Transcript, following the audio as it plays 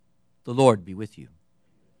The Lord be with you.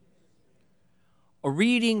 A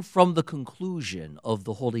reading from the conclusion of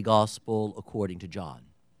the Holy Gospel according to John.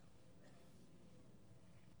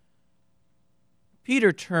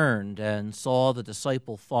 Peter turned and saw the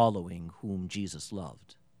disciple following whom Jesus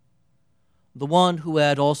loved, the one who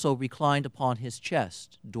had also reclined upon his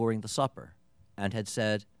chest during the supper and had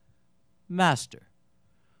said, "Master,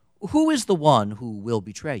 who is the one who will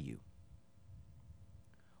betray you?"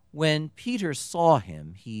 When Peter saw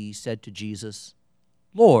him, he said to Jesus,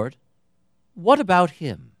 "Lord, what about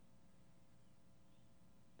him?"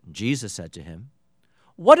 Jesus said to him,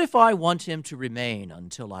 "What if I want him to remain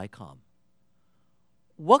until I come?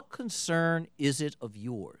 What concern is it of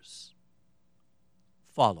yours?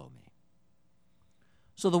 Follow me."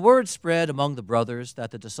 So the word spread among the brothers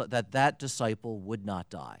that that disciple would not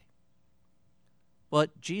die.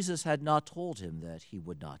 But Jesus had not told him that he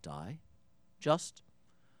would not die. Just,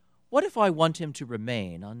 "What if I want him to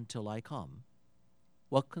remain until I come?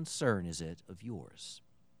 What concern is it of yours?"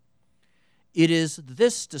 It is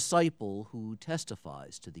this disciple who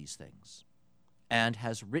testifies to these things and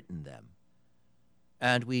has written them,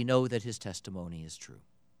 and we know that his testimony is true.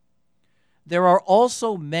 There are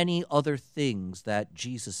also many other things that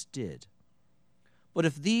Jesus did, but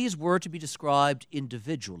if these were to be described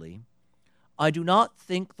individually, I do not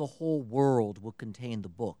think the whole world will contain the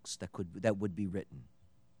books that would be written.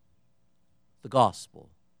 The Gospel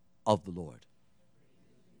of the Lord.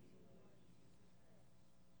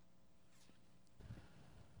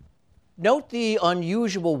 Note the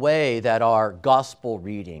unusual way that our Gospel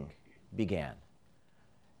reading began.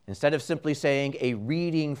 Instead of simply saying a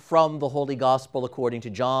reading from the Holy Gospel according to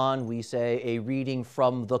John, we say a reading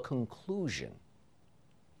from the conclusion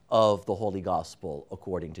of the Holy Gospel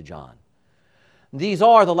according to John. These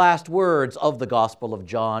are the last words of the Gospel of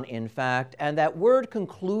John, in fact, and that word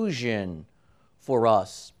conclusion for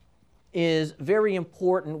us is very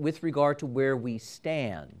important with regard to where we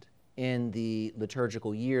stand in the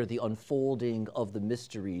liturgical year, the unfolding of the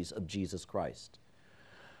mysteries of Jesus Christ.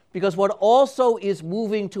 Because what also is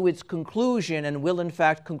moving to its conclusion and will in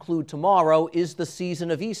fact conclude tomorrow is the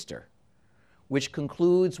season of Easter, which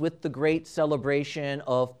concludes with the great celebration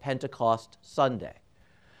of Pentecost Sunday.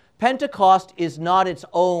 Pentecost is not its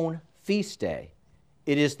own feast day.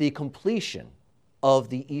 It is the completion of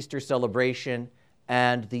the Easter celebration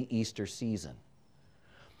and the Easter season.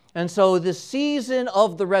 And so the season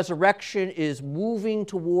of the resurrection is moving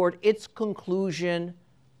toward its conclusion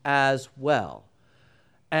as well.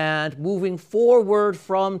 And moving forward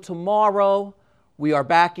from tomorrow, we are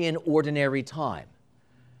back in ordinary time,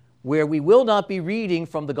 where we will not be reading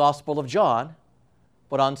from the Gospel of John,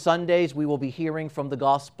 but on Sundays we will be hearing from the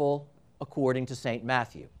Gospel according to St.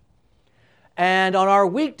 Matthew. And on our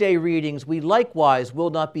weekday readings, we likewise will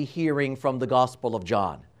not be hearing from the Gospel of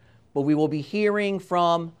John, but we will be hearing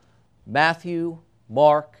from Matthew,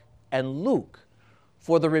 Mark, and Luke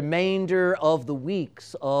for the remainder of the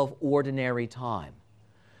weeks of ordinary time.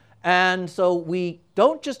 And so we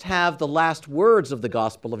don't just have the last words of the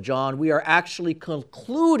Gospel of John, we are actually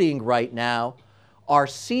concluding right now our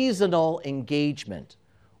seasonal engagement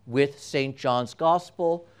with St. John's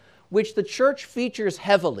Gospel, which the Church features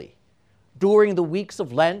heavily during the weeks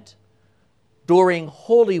of Lent, during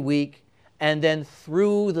Holy Week, and then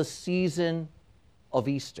through the season of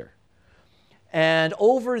Easter. And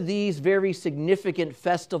over these very significant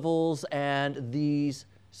festivals and these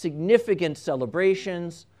significant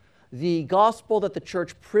celebrations, the gospel that the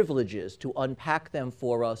Church privileges to unpack them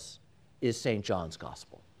for us is St. John's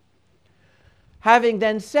Gospel. Having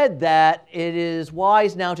then said that, it is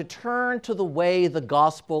wise now to turn to the way the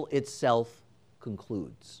gospel itself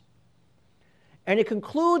concludes. And it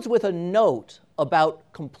concludes with a note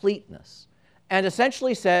about completeness, and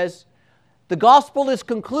essentially says, the gospel is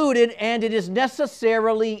concluded and it is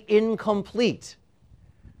necessarily incomplete.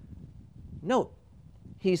 Note,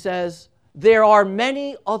 he says, there are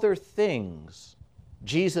many other things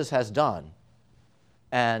Jesus has done,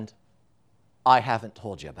 and I haven't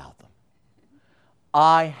told you about them.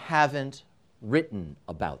 I haven't written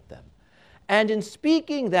about them. And in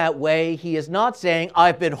speaking that way, he is not saying,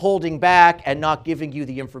 I've been holding back and not giving you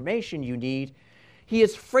the information you need. He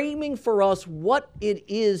is framing for us what it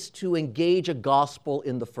is to engage a gospel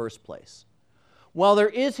in the first place. While there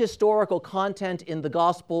is historical content in the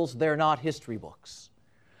Gospels, they're not history books.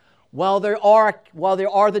 While there are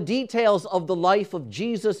the details of the life of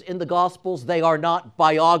Jesus in the Gospels, they are not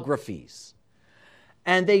biographies.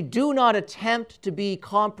 And they do not attempt to be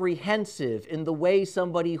comprehensive in the way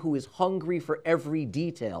somebody who is hungry for every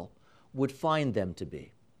detail would find them to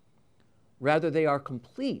be. Rather, they are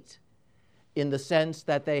complete in the sense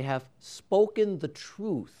that they have spoken the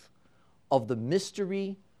truth of the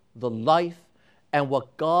mystery, the life, and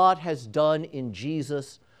what God has done in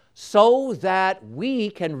Jesus so that we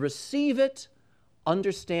can receive it,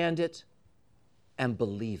 understand it, and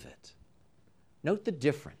believe it. Note the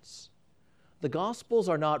difference. The Gospels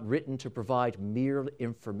are not written to provide mere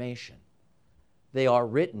information. They are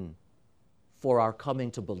written for our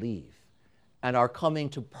coming to believe and our coming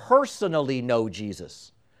to personally know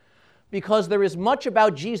Jesus, because there is much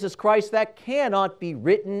about Jesus Christ that cannot be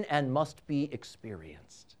written and must be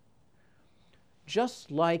experienced.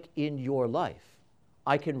 Just like in your life,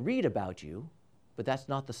 I can read about you, but that's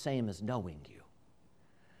not the same as knowing you.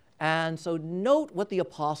 And so note what the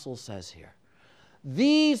apostle says here.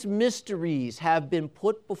 These mysteries have been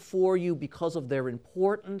put before you because of their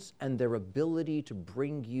importance and their ability to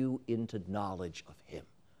bring you into knowledge of Him,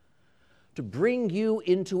 to bring you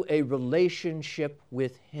into a relationship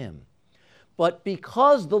with Him. But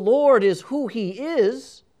because the Lord is who He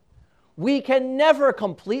is, we can never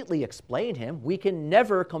completely explain Him. We can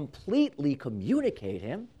never completely communicate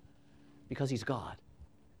Him because He's God.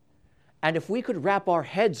 And if we could wrap our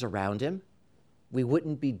heads around Him, we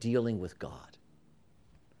wouldn't be dealing with God.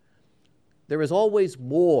 There is always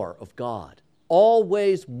more of God,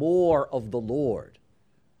 always more of the Lord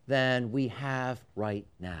than we have right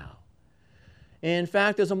now. In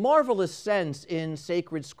fact, there's a marvelous sense in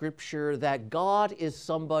sacred scripture that God is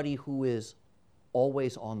somebody who is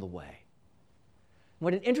always on the way.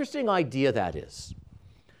 What an interesting idea that is.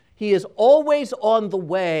 He is always on the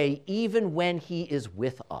way, even when He is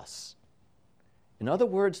with us. In other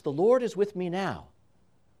words, the Lord is with me now,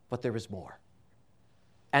 but there is more.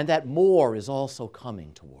 And that more is also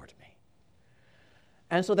coming toward me.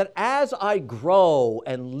 And so that as I grow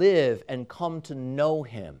and live and come to know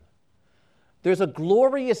Him, there's a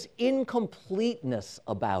glorious incompleteness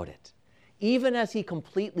about it. Even as He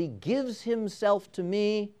completely gives Himself to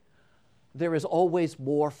me, there is always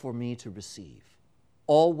more for me to receive,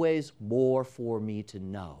 always more for me to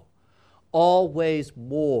know, always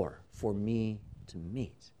more for me to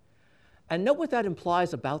meet. And note what that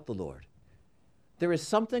implies about the Lord. There is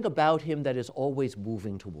something about Him that is always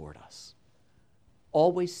moving toward us,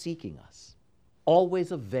 always seeking us,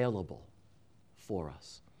 always available for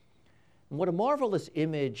us. And what a marvelous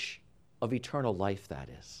image of eternal life that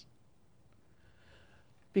is.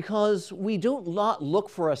 Because we do not look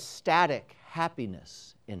for a static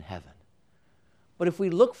happiness in heaven. But if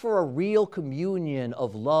we look for a real communion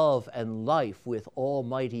of love and life with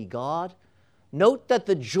Almighty God, note that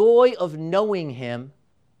the joy of knowing Him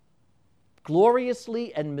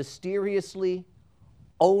gloriously and mysteriously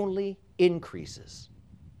only increases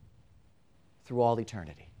through all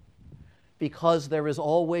eternity, because there is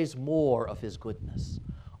always more of His goodness,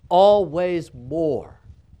 always more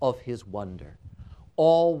of His wonder,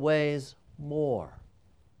 always more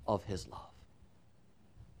of His love.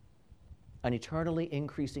 An eternally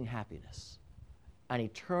increasing happiness, an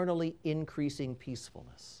eternally increasing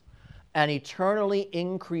peacefulness, an eternally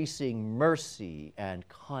increasing mercy and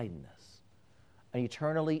kindness, an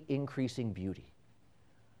eternally increasing beauty.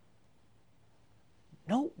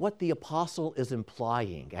 Note what the apostle is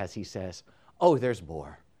implying as he says, oh, there's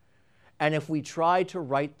more. And if we tried to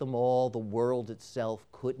write them all, the world itself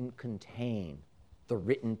couldn't contain the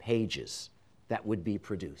written pages that would be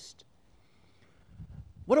produced.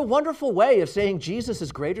 What a wonderful way of saying Jesus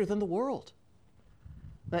is greater than the world.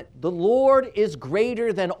 That the Lord is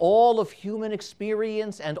greater than all of human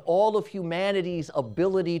experience and all of humanity's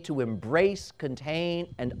ability to embrace,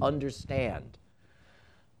 contain, and understand.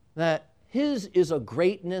 That His is a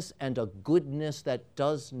greatness and a goodness that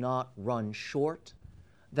does not run short,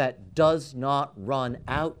 that does not run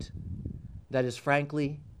out, that is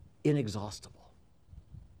frankly inexhaustible.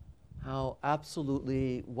 How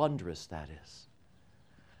absolutely wondrous that is.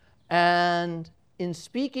 And in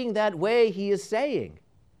speaking that way, He is saying,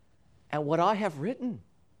 and what I have written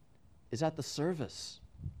is at the service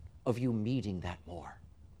of you meeting that more.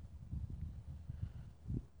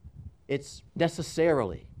 It's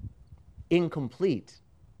necessarily incomplete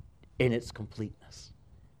in its completeness.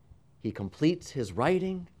 He completes His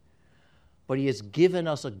writing, but He has given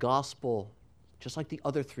us a gospel, just like the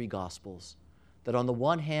other three gospels, that on the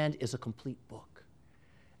one hand is a complete book,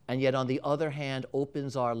 and yet on the other hand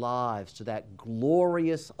opens our lives to that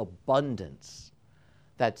glorious abundance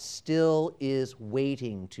that still is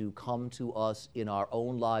waiting to come to us in our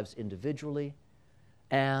own lives individually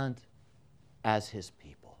and as His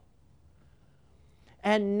people.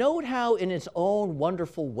 And note how in its own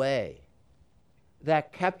wonderful way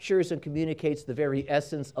that captures and communicates the very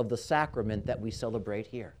essence of the sacrament that we celebrate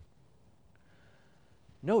here.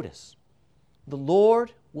 Notice, the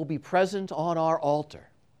Lord will be present on our altar,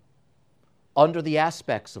 under the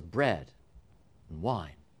aspects of bread and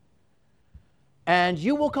wine. And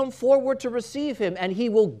you will come forward to receive him, and he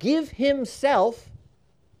will give himself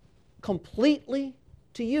completely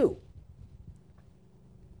to you.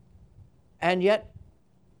 And yet,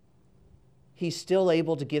 he's still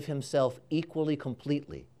able to give himself equally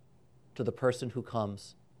completely to the person who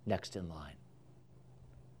comes next in line.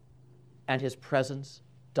 And his presence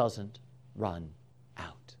doesn't run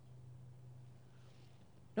out.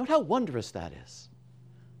 Note how wondrous that is.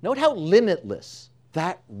 Note how limitless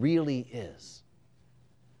that really is.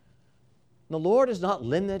 The Lord is not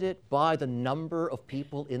limited by the number of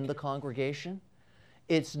people in the congregation.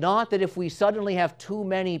 It's not that if we suddenly have too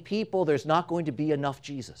many people, there's not going to be enough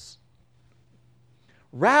Jesus.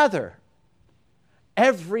 Rather,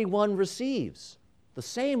 everyone receives the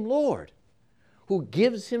same Lord who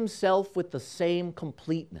gives himself with the same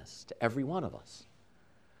completeness to every one of us.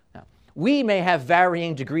 Now, we may have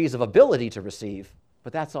varying degrees of ability to receive,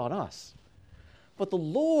 but that's on us. But the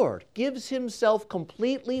Lord gives himself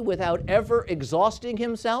completely without ever exhausting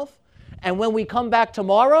himself, and when we come back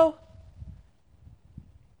tomorrow,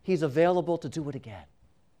 he's available to do it again.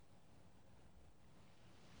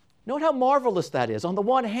 Note how marvelous that is. On the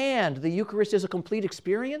one hand, the Eucharist is a complete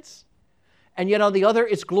experience, and yet on the other,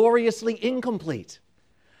 it's gloriously incomplete,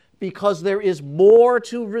 because there is more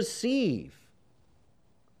to receive.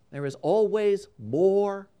 There is always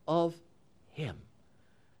more of him.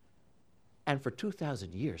 And for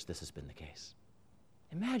 2,000 years, this has been the case.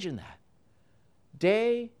 Imagine that.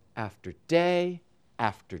 Day after day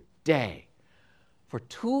after day. For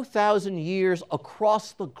 2,000 years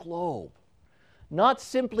across the globe. Not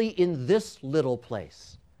simply in this little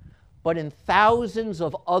place, but in thousands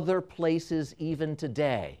of other places even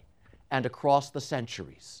today and across the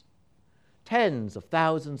centuries. Tens of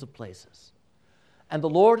thousands of places. And the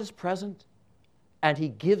Lord is present, and he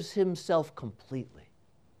gives himself completely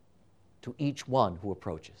to each one who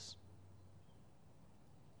approaches.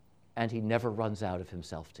 And he never runs out of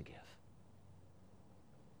himself to give.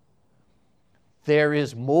 There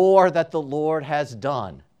is more that the Lord has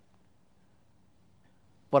done.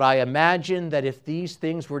 But I imagine that if these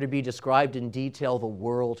things were to be described in detail, the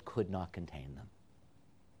world could not contain them.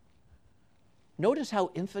 Notice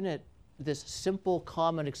how infinite this simple,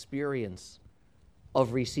 common experience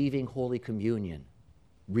of receiving Holy Communion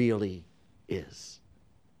really is.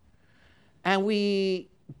 And we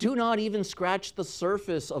do not even scratch the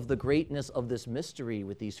surface of the greatness of this mystery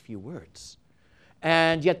with these few words.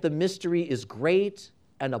 And yet the mystery is great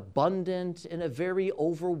and abundant in a very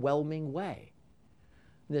overwhelming way.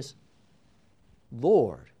 This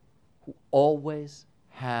Lord who always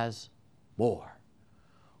has more,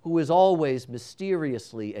 who is always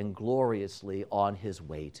mysteriously and gloriously on his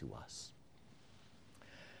way to us.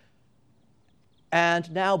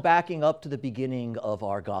 And now backing up to the beginning of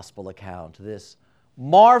our gospel account, this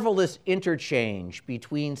marvelous interchange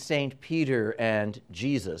between St. Peter and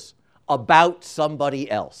Jesus about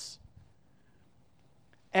somebody else.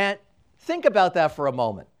 And think about that for a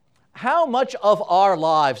moment. How much of our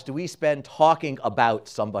lives do we spend talking about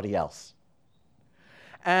somebody else?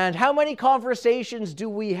 And how many conversations do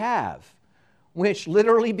we have which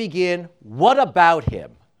literally begin, what about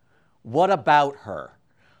him? What about her?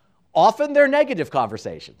 Often they're negative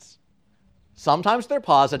conversations. Sometimes they're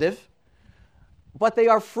positive, but they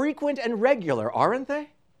are frequent and regular, aren't they?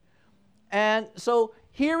 And so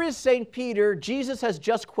here is St. Peter. Jesus has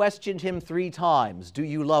just questioned him 3 times, do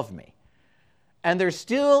you love me? And they're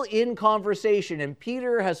still in conversation, and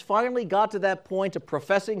Peter has finally got to that point of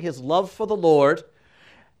professing his love for the Lord.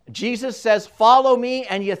 Jesus says, follow me,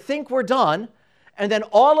 and you think we're done. And then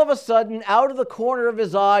all of a sudden, out of the corner of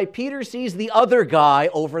his eye, Peter sees the other guy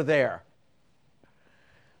over there.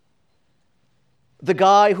 The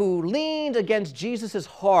guy who leaned against Jesus'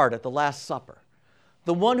 heart at the Last Supper.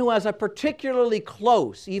 The one who has a particularly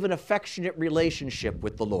close, even affectionate relationship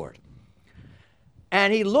with the Lord.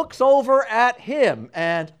 And he looks over at him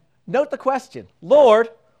and note the question, Lord,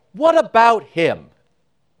 what about him?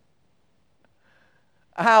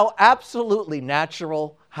 How absolutely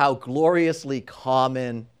natural, how gloriously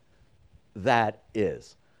common that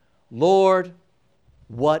is. Lord,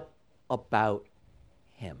 what about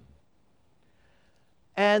him?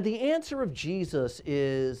 And the answer of Jesus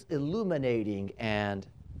is illuminating and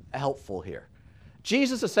helpful here.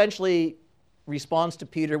 Jesus essentially responds to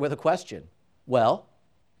Peter with a question. Well,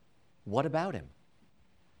 what about him?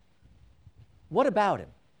 What about him?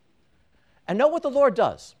 And note what the Lord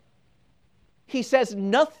does. He says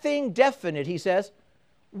nothing definite. He says,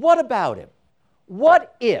 what about him?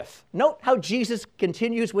 What if? Note how Jesus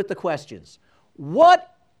continues with the questions.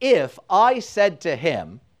 What if I said to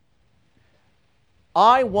him,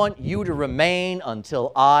 I want you to remain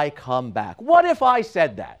until I come back. What if I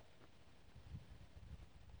said that?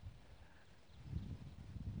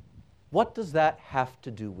 What does that have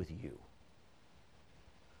to do with you?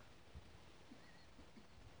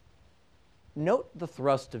 Note the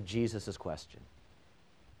thrust of Jesus' question.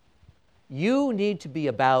 You need to be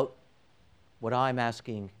about what I'm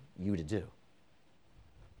asking you to do,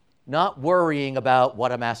 not worrying about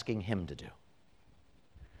what I'm asking him to do.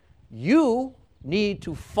 You need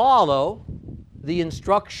to follow the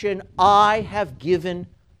instruction I have given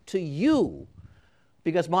to you,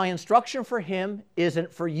 because my instruction for him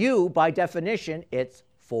isn't for you by definition, it's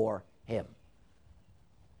for him.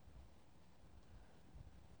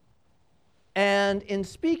 And in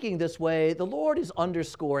speaking this way, the Lord is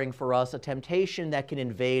underscoring for us a temptation that can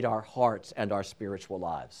invade our hearts and our spiritual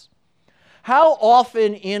lives. How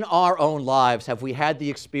often in our own lives have we had the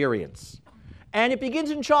experience, and it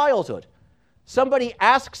begins in childhood, somebody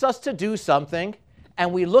asks us to do something,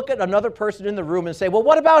 and we look at another person in the room and say, well,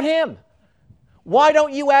 what about him? Why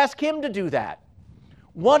don't you ask him to do that?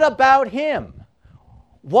 What about him?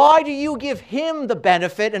 Why do you give him the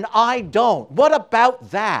benefit and I don't? What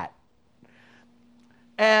about that?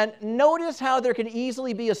 And notice how there can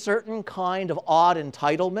easily be a certain kind of odd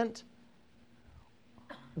entitlement.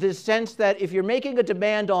 The sense that if you're making a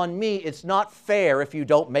demand on me, it's not fair if you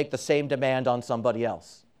don't make the same demand on somebody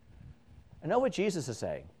else. I know what Jesus is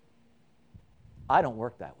saying. I don't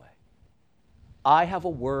work that way. I have a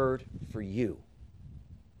word for you,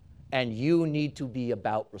 and you need to be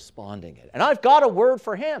about responding it. And I've got a word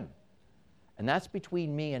for him, and that's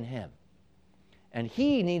between me and him. And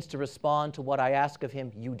he needs to respond to what I ask of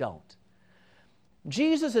him. You don't.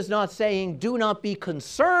 Jesus is not saying, do not be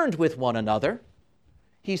concerned with one another.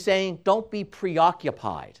 He's saying, don't be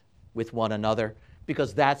preoccupied with one another,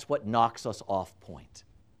 because that's what knocks us off point.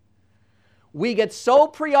 We get so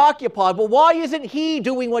preoccupied, well, why isn't he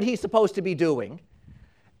doing what he's supposed to be doing?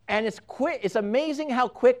 And it's amazing how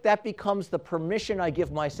quick that becomes the permission I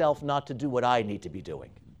give myself not to do what I need to be doing.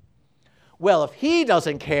 Well, if he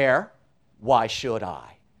doesn't care, why should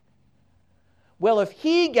I? Well, if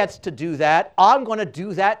he gets to do that, I'm going to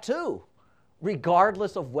do that too,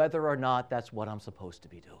 regardless of whether or not that's what I'm supposed to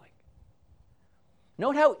be doing.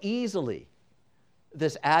 Note how easily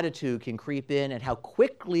this attitude can creep in and how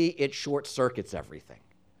quickly it short-circuits everything.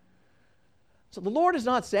 So the Lord is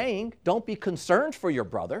not saying, don't be concerned for your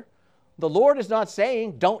brother. The Lord is not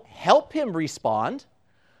saying, don't help him respond.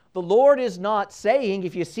 The Lord is not saying,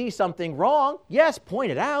 if you see something wrong, yes,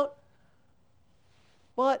 point it out.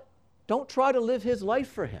 But don't try to live his life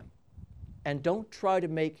for him. And don't try to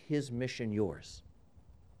make his mission yours.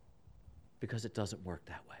 Because it doesn't work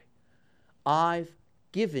that way. I've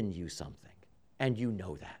given you something, and you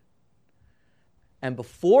know that. And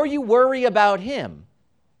before you worry about him,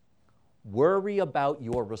 worry about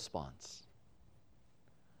your response.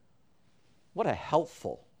 What a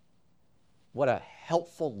helpful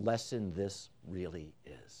lesson this really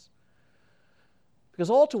is. Because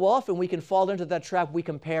all too often we can fall into that trap. We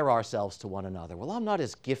compare ourselves to one another. Well, I'm not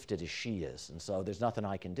as gifted as she is, and so there's nothing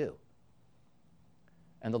I can do.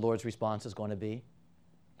 And the Lord's response is going to be,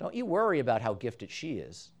 don't you worry about how gifted she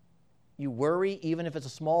is. You worry, even if it's a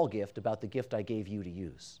small gift, about the gift I gave you to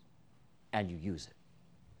use, and you use it.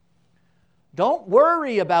 Don't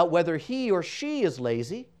worry about whether he or she is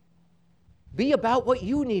lazy. Be about what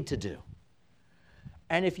you need to do.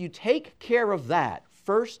 And if you take care of that,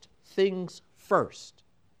 first things first,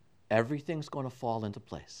 everything's going to fall into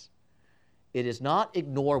place. It is not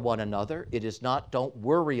ignore one another. It is not don't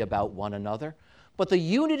worry about one another. But the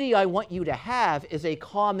unity I want you to have is a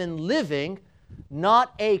common living,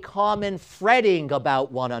 not a common fretting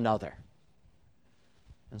about one another.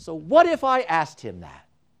 And so what if I asked him that?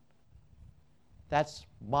 That's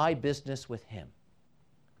my business with him,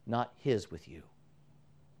 not his with you.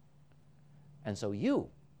 And so you,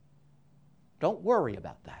 don't worry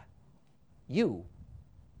about that. You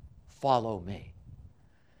follow me.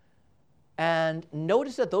 And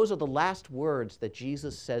notice that those are the last words that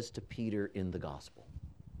Jesus says to Peter in the gospel.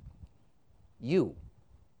 You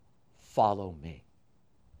follow me.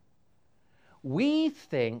 We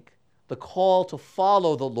think the call to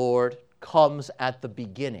follow the Lord comes at the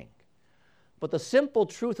beginning. But the simple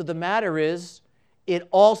truth of the matter is, it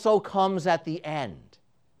also comes at the end.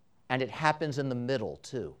 And it happens in the middle,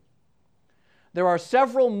 too. There are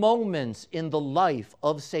several moments in the life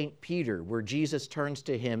of St. Peter where Jesus turns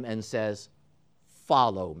to him and says,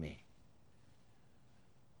 follow me.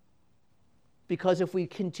 Because if we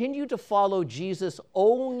continue to follow Jesus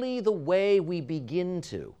only the way we begin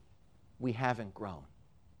to, we haven't grown.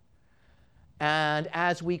 And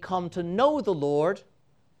as we come to know the Lord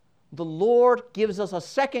gives us a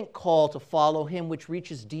second call to follow him, which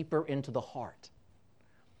reaches deeper into the heart.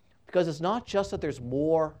 Because it's not just that there's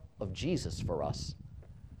more of Jesus for us,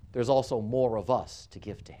 there's also more of us to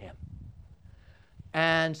give to him.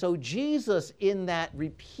 And so Jesus, in that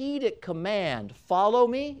repeated command, follow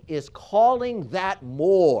me, is calling that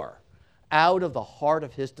more out of the heart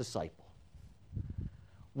of his disciple.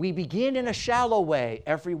 We begin in a shallow way,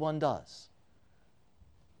 everyone does.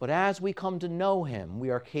 But as we come to know him, we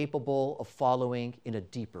are capable of following in a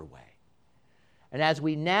deeper way. And as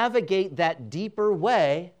we navigate that deeper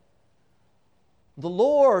way, the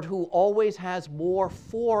Lord, who always has more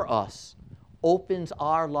for us, opens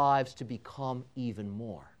our lives to become even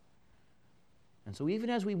more. And so even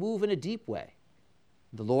as we move in a deep way,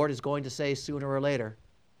 the Lord is going to say sooner or later,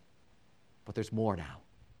 but there's more now.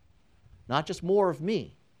 Not just more of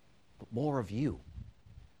me, but more of you.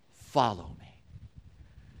 Follow me.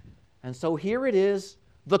 And so here it is,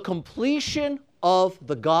 the completion of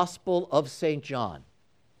the Gospel of St. John.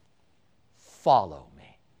 Follow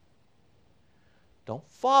me. Don't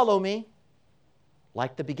follow me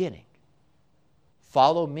like the beginning.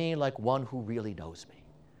 Follow me like one who really knows me.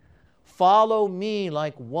 Follow me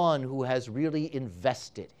like one who has really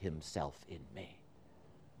invested himself in me.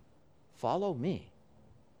 Follow me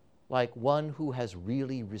like one who has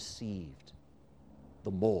really received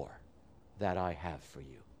the more that I have for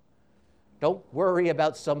you. Don't worry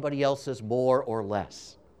about somebody else's more or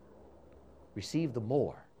less. Receive the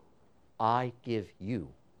more I give you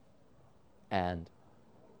and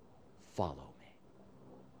follow me.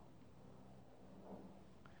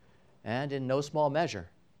 And in no small measure,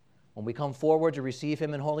 when we come forward to receive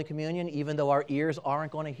him in Holy Communion, even though our ears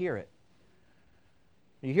aren't going to hear it,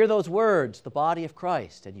 you hear those words, the body of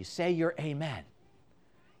Christ, and you say your amen.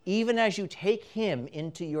 Even as you take him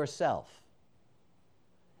into yourself,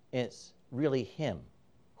 it's really him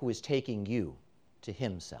who is taking you to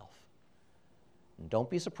himself. And don't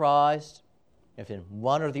be surprised if in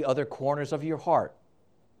one or the other corners of your heart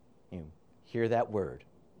you hear that word,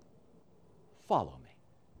 follow me.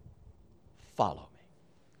 Follow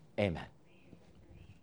me. Amen.